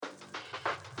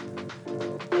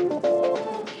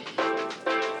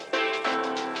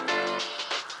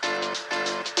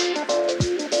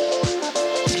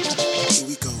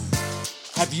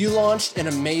Have you launched an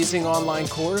amazing online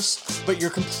course, but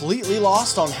you're completely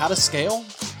lost on how to scale?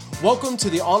 Welcome to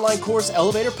the Online Course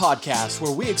Elevator Podcast,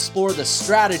 where we explore the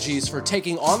strategies for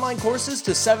taking online courses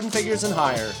to 7 figures and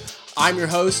higher. I'm your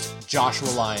host, Joshua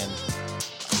Lyon.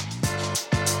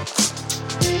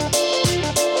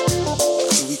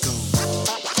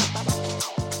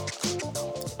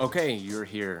 Okay, you're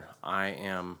here. I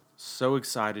am so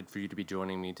excited for you to be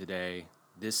joining me today.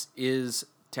 This is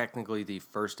technically the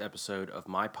first episode of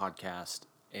my podcast,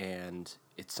 and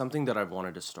it's something that I've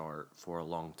wanted to start for a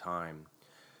long time,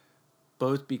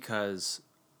 both because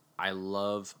I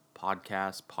love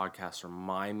podcasts. Podcasts are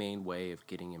my main way of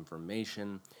getting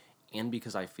information, and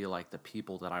because I feel like the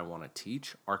people that I want to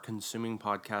teach are consuming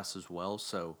podcasts as well,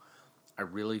 so I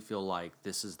really feel like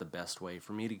this is the best way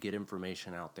for me to get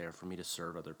information out there, for me to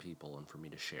serve other people, and for me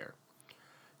to share.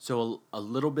 So a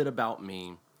little bit about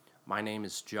me. My name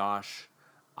is Josh.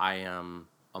 I am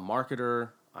a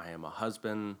marketer, I am a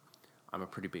husband, I'm a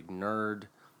pretty big nerd,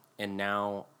 and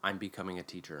now I'm becoming a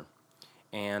teacher.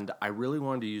 And I really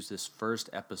wanted to use this first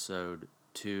episode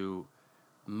to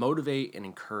motivate and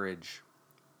encourage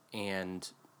and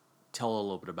tell a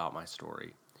little bit about my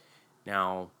story.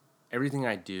 Now, everything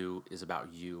I do is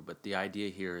about you, but the idea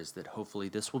here is that hopefully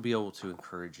this will be able to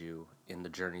encourage you in the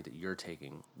journey that you're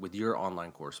taking with your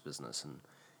online course business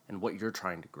and what you're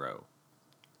trying to grow.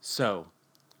 So,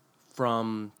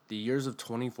 from the years of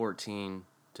 2014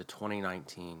 to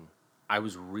 2019, I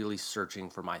was really searching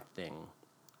for my thing.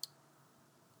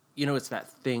 You know, it's that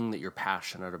thing that you're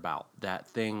passionate about, that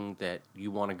thing that you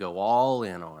want to go all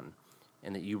in on,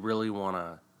 and that you really want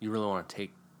to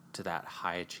take to that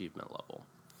high achievement level.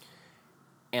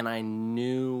 And I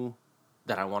knew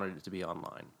that I wanted it to be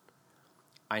online.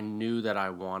 I knew that I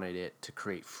wanted it to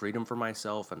create freedom for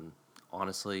myself and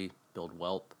honestly build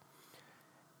wealth.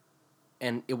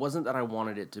 And it wasn't that I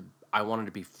wanted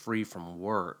to be free from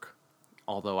work,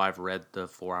 although I've read the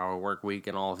 4-Hour Work Week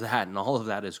and all of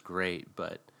that is great,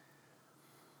 but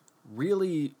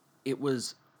really it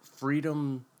was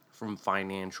freedom from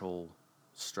financial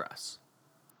stress.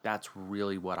 That's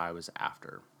really what I was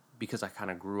after, because I kind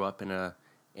of grew up in a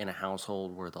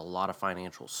household with a lot of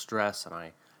financial stress,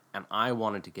 and I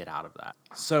wanted to get out of that.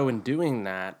 So in doing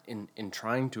that, in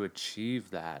trying to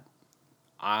achieve that,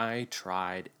 I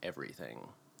tried everything.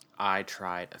 I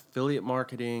tried affiliate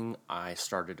marketing. I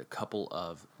started a couple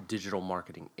of digital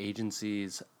marketing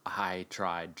agencies. I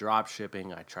tried drop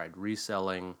shipping. I tried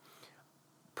reselling,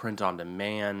 print on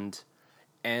demand,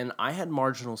 and I had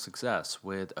marginal success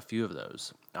with a few of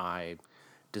those. I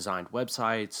designed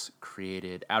websites,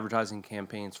 created advertising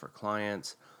campaigns for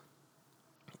clients,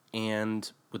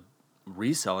 and with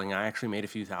reselling, I actually made a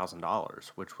few $1,000s,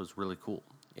 which was really cool.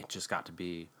 It just got to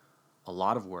be a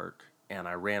lot of work, and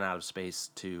I ran out of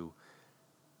space to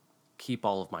keep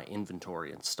all of my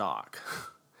inventory in stock.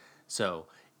 So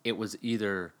it was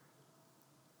either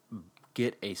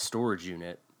get a storage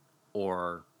unit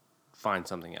or find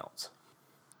something else.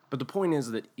 But the point is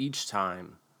that each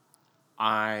time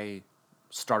I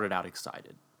started out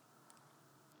excited.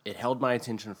 It held my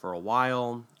attention for a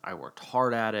while. I worked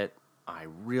hard at it. I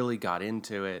really got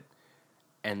into it,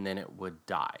 and then it would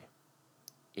die.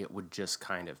 It would just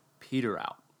kind of peter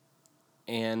out.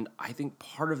 And I think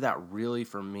part of that really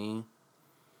for me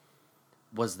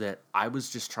was that I was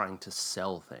just trying to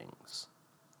sell things.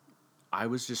 I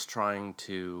was just trying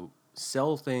to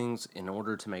sell things in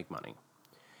order to make money.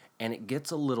 And it gets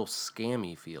a little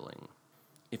scammy feeling.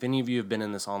 If any of you have been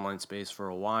in this online space for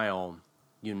a while,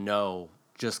 you know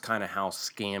just kind of how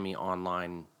scammy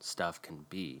online stuff can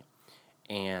be.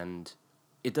 And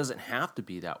it doesn't have to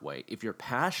be that way. If you're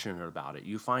passionate about it,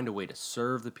 you find a way to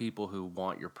serve the people who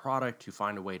want your product. You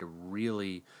find a way to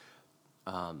really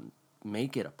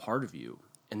make it a part of you.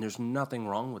 And there's nothing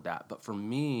wrong with that. But for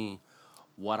me,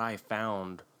 what I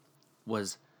found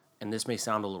was, and this may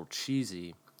sound a little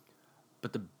cheesy,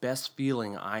 but the best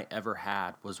feeling I ever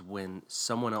had was when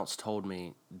someone else told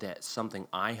me that something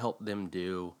I helped them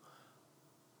do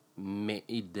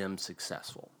made them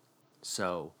successful.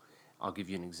 So I'll give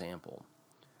you an example.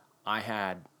 I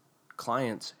had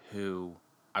clients who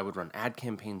I would run ad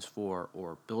campaigns for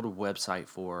or build a website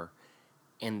for,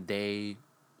 and they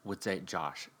would say,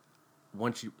 Josh,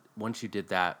 once you did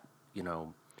that, you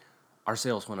know, our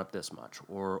sales went up this much,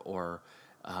 or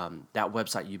that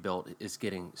website you built is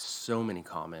getting so many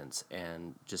comments,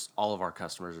 and just all of our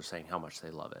customers are saying how much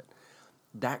they love it.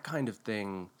 That kind of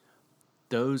thing,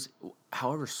 those,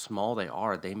 however small they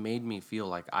are, they made me feel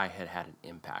like I had an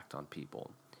impact on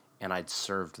people. and I'd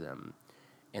served them,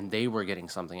 and they were getting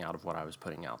something out of what I was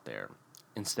putting out there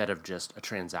instead of just a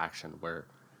transaction where,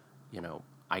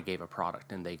 I gave a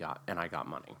product and I got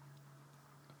money.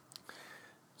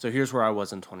 So here's where I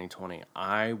was in 2020.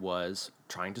 I was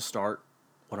trying to start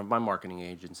one of my marketing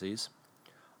agencies.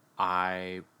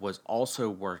 I was also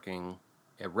working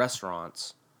at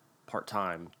restaurants part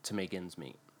time to make ends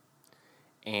meet.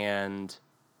 And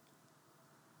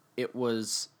it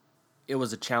was it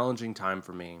was a challenging time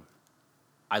for me.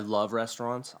 I love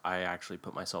restaurants. I actually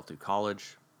put myself through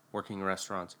college working in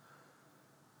restaurants,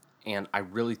 and I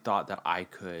really thought that I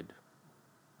could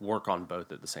work on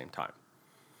both at the same time.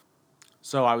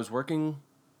 So I was working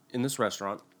in this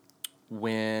restaurant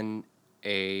when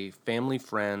a family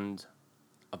friend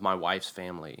of my wife's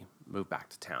family moved back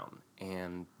to town,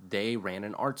 and they ran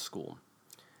an art school.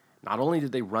 Not only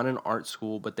did they run an art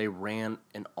school, but they ran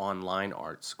an online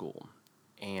art school.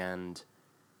 And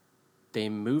they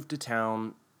moved to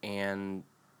town, and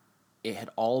it had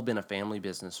all been a family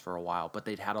business for a while, but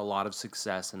they'd had a lot of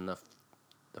success in the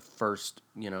first,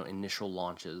 initial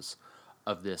launches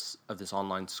of this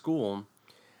online school,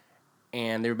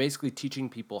 and they were basically teaching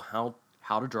people how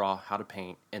to draw, how to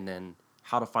paint, and then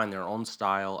how to find their own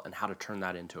style and how to turn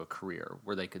that into a career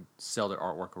where they could sell their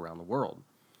artwork around the world.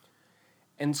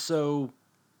 And so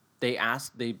they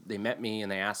met me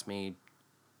and they asked me,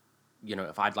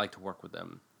 if I'd like to work with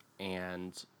them.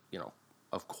 And, you know,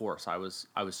 of course I was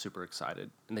super excited.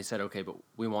 And they said, "Okay, but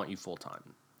we want you full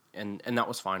time." And that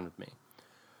was fine with me.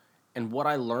 And what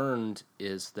I learned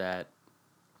is that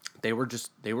they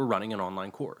were running an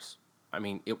online course. I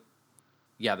mean,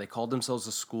 they called themselves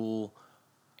a school,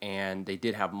 and they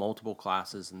did have multiple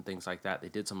classes and things like that. They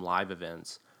did some live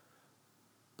events,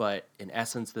 but in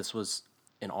essence, this was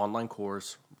an online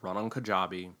course run on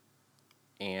Kajabi,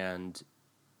 and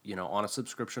on a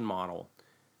subscription model.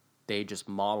 They just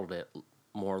modeled it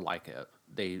more like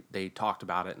they talked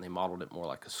about it and they modeled it more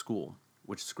like a school,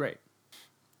 which is great.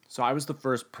 So I was the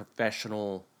first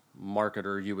professional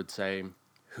marketer, you would say,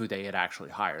 who they had actually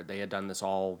hired. They had done this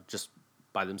all just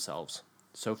by themselves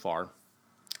so far,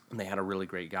 and they had a really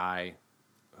great guy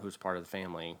who was part of the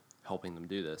family helping them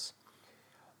do this.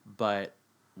 But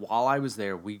while I was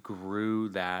there, we grew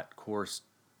that course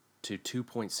to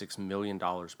 $2.6 million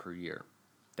per year.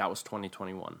 That was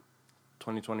 2021.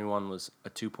 2021 was a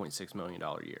 $2.6 million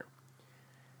year.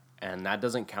 And that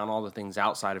doesn't count all the things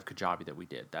outside of Kajabi that we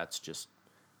did. That's just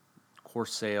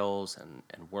course sales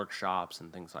and workshops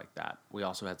and things like that. We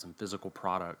also had some physical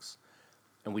products,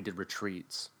 and we did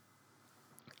retreats.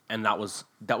 And that was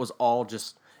all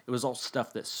just, it was all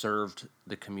stuff that served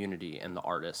the community and the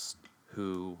artists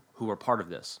who were part of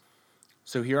this.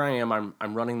 So here I am.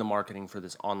 I'm running the marketing for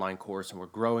this online course, and we're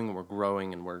growing and we're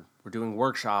growing, and we're doing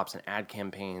workshops and ad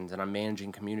campaigns, and I'm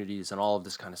managing communities and all of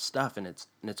this kind of stuff, and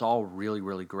it's all really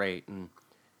really great. And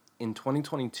in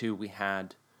 2022, we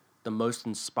had the most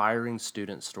inspiring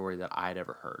student story that I'd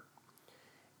ever heard,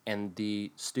 and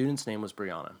the student's name was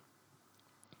Brianna.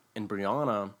 And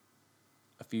Brianna,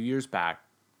 a few years back,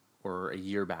 or a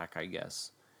year back, I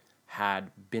guess,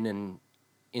 had been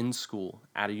in school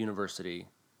at a university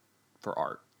for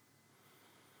art,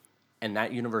 and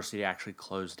that university actually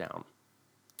closed down.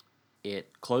 It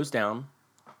closed down,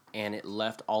 and it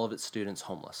left all of its students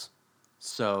homeless.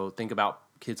 So think about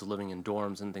kids living in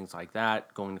dorms and things like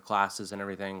that, going to classes and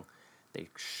everything. They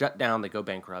shut down, they go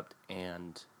bankrupt,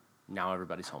 and now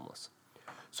everybody's homeless.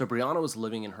 So Brianna was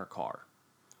living in her car,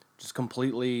 just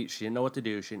completely. She didn't know what to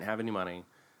do. She didn't have any money.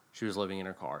 She was living in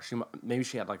her car. Maybe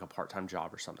she had like a part-time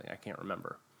job or something. I can't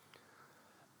remember.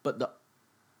 But the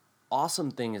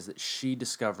awesome thing is that she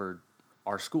discovered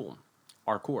our school,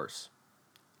 our course,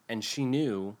 and she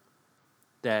knew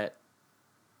that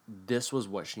this was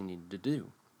what she needed to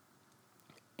do.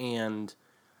 And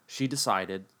she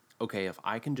decided, okay, if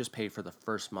I can just pay for the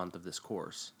first month of this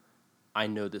course, I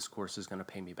know this course is going to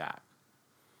pay me back.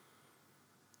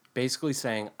 Basically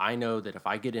saying, I know that if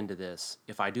I get into this,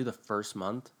 if I do the first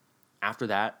month, after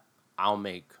that, I'll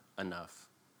make enough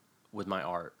with my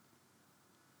art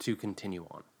to continue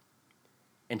on.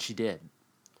 And she did.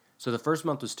 So the first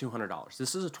month was $200.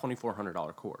 This is a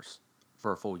 $2,400 course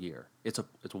for a full year. It's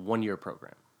a 1 year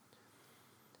program.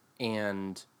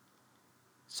 And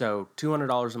so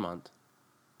 $200 a month,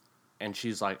 and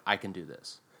she's like, I can do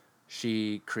this.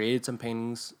 She created some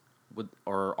paintings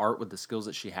or art with the skills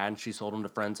that she had, and she sold them to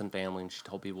friends and family, and she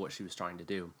told people what she was trying to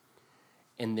do.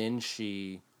 And then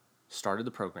she started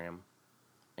the program,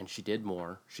 and she did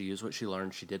more. She used what she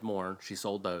learned. She did more. She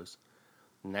sold those.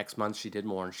 Next month, she did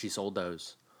more, and she sold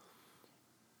those.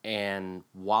 And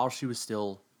while she was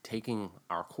still taking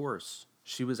our course,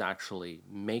 She was actually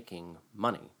making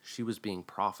money. She was being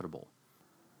profitable.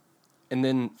 And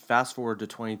then fast forward to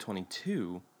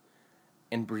 2022,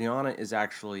 and Brianna is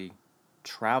actually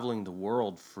traveling the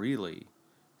world freely,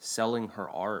 selling her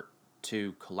art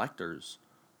to collectors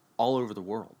all over the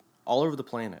world, all over the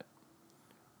planet.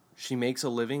 She makes a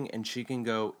living and she can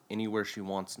go anywhere she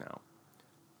wants now.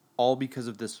 All because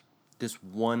of this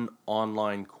one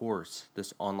online course,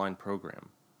 this online program,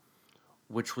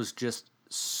 which was just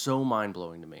so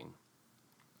mind-blowing to me.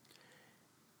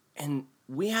 And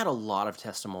we had a lot of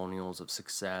testimonials of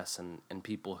success and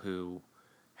people who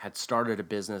had started a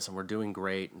business and were doing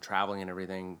great and traveling and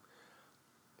everything.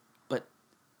 But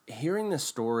hearing this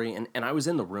story, and I was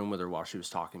in the room with her while she was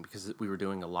talking because we were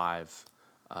doing a live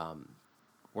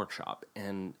workshop.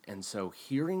 And so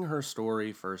hearing her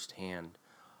story firsthand,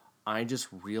 I just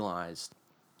realized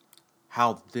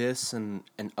how this and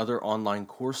other online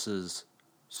courses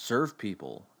serve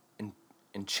people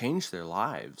and change their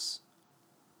lives.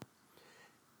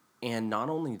 And not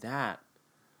only that,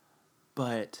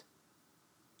 but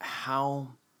how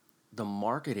the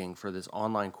marketing for this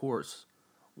online course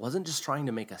wasn't just trying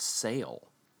to make a sale.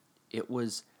 It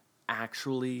was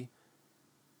actually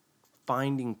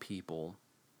finding people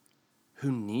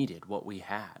who needed what we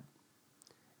had.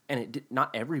 And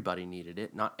not everybody needed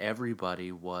it. Not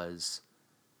everybody was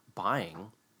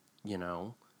buying, you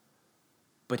know,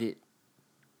 but it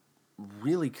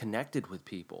really connected with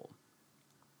people.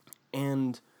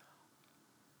 And,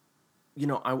 you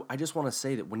know, I just want to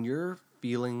say that when you're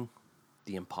feeling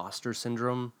the imposter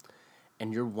syndrome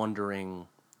and you're wondering,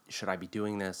 should I be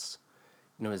doing this?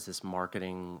 You know, is this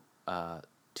marketing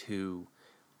too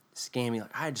scammy?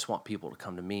 Like, I just want people to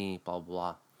come to me, blah, blah,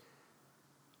 blah.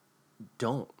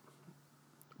 Don't.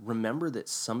 Remember that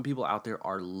some people out there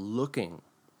are looking.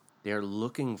 They're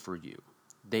looking for you.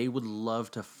 They would love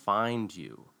to find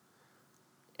you.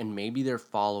 And maybe they're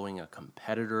following a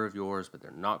competitor of yours, but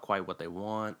they're not quite what they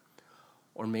want.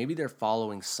 Or maybe they're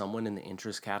following someone in the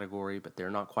interest category, but they're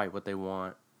not quite what they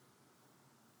want.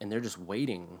 And they're just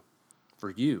waiting for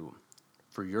you,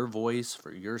 for your voice,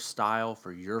 for your style,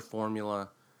 for your formula.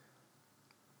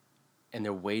 And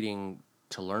they're waiting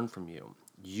to learn from you.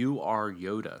 You are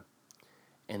Yoda,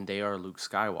 and they are Luke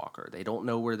Skywalker. They don't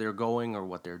know where they're going or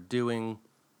what they're doing.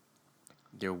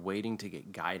 They're waiting to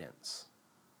get guidance.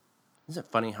 Isn't it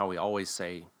funny how we always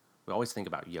think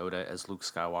about Yoda as Luke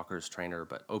Skywalker's trainer,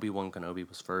 but Obi-Wan Kenobi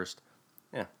was first?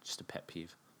 Yeah, just a pet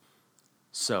peeve.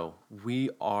 So we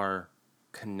are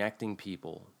connecting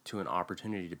people to an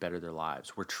opportunity to better their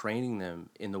lives. We're training them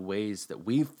in the ways that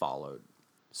we've followed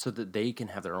so that they can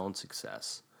have their own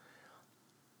success.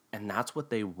 And that's what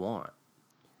they want.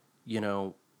 You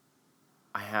know,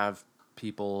 I have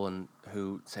people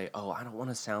who say, "Oh, I don't want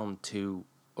to sound too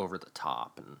over the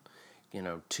top and, you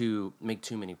know, make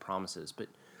too many promises." But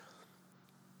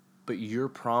your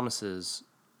promises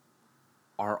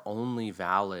are only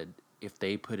valid if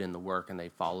they put in the work and they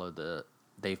follow the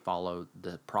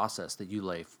process that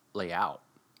you lay out.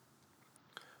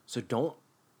 So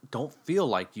don't feel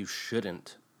like you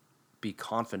shouldn't be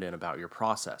confident about your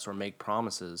process or make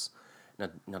promises.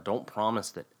 Now don't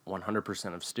promise that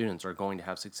 100% of students are going to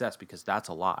have success, because that's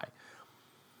a lie.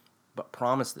 But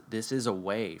promise that this is a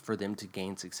way for them to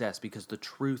gain success, because the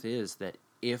truth is that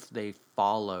if they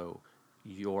follow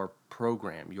your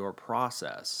program, your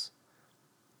process,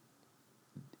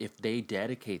 if they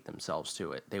dedicate themselves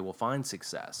to it, they will find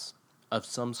success of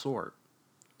some sort.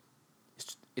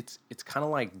 It's kind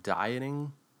of like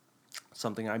dieting.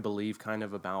 Something I believe kind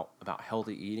of about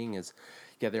healthy eating is,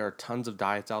 yeah, there are tons of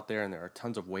diets out there and there are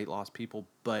tons of weight loss people,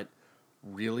 but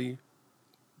really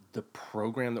the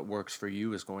program that works for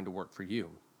you is going to work for you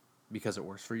because it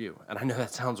works for you. And I know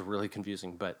that sounds really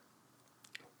confusing, but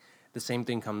the same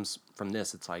thing comes from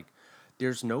this. It's like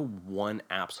there's no one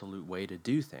absolute way to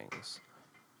do things.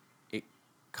 It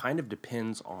kind of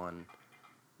depends on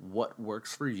what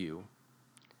works for you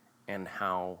and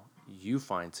how you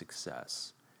find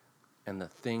success and the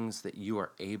things that you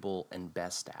are able and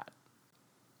best at.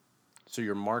 So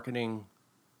your marketing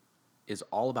is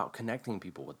all about connecting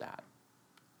people with that.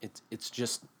 It's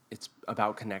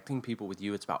about connecting people with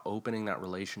you. It's about opening that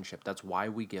relationship. That's why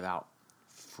we give out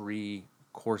free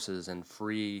courses and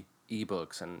free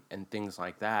ebooks and things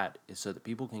like that, is so that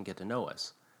people can get to know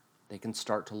us. They can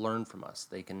start to learn from us.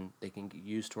 They can get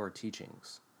used to our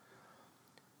teachings.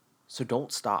 So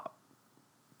don't stop.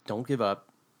 Don't give up.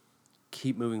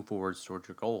 Keep moving forwards towards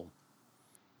your goal.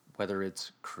 Whether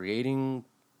it's creating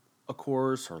a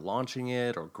course or launching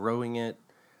it or growing it,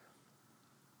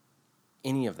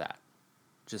 any of that,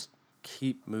 just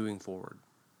keep moving forward,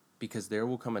 because there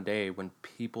will come a day when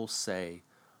people say,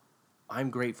 I'm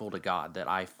grateful to God that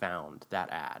I found that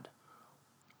ad,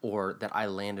 or that I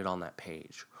landed on that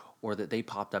page, or that they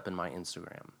popped up in my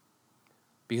Instagram.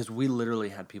 Because we literally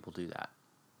had people do that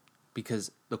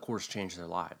because the course changed their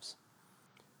lives.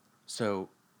 So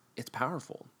it's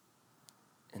powerful,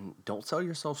 and don't sell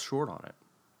yourself short on it.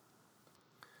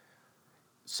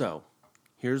 So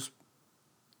here's,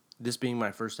 this being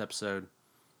my first episode,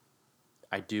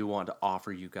 I do want to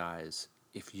offer you guys,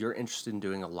 if you're interested in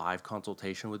doing a live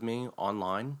consultation with me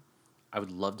online, I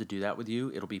would love to do that with you.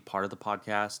 It'll be part of the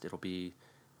podcast. It'll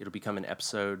become an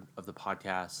episode of the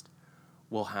podcast.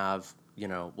 We'll have,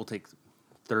 we'll take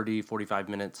 30, 45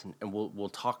 minutes and we'll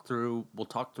talk through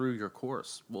your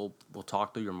course. We'll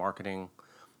talk through your marketing.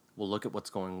 We'll look at what's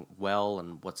going well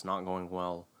and what's not going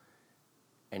well.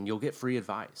 And you'll get free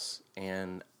advice.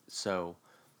 And so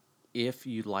if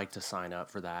you'd like to sign up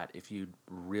for that, if you'd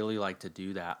really like to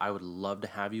do that, I would love to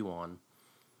have you on.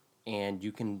 And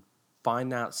you can find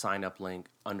that sign up link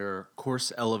under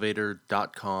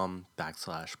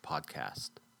courseelevator.com/podcast.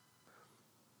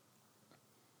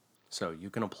 So you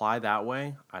can apply that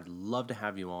way. I'd love to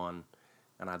have you on,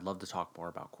 and I'd love to talk more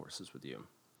about courses with you.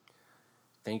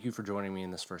 Thank you for joining me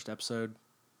in this first episode,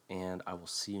 and I will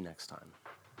see you next time.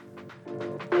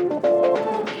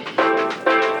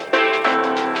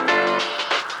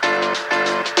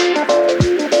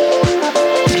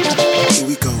 Here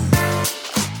we go.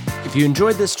 If you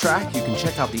enjoyed this track, you can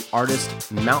check out the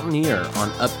artist Mountaineer on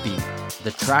Upbeat.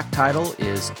 The track title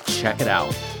is Check It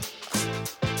Out.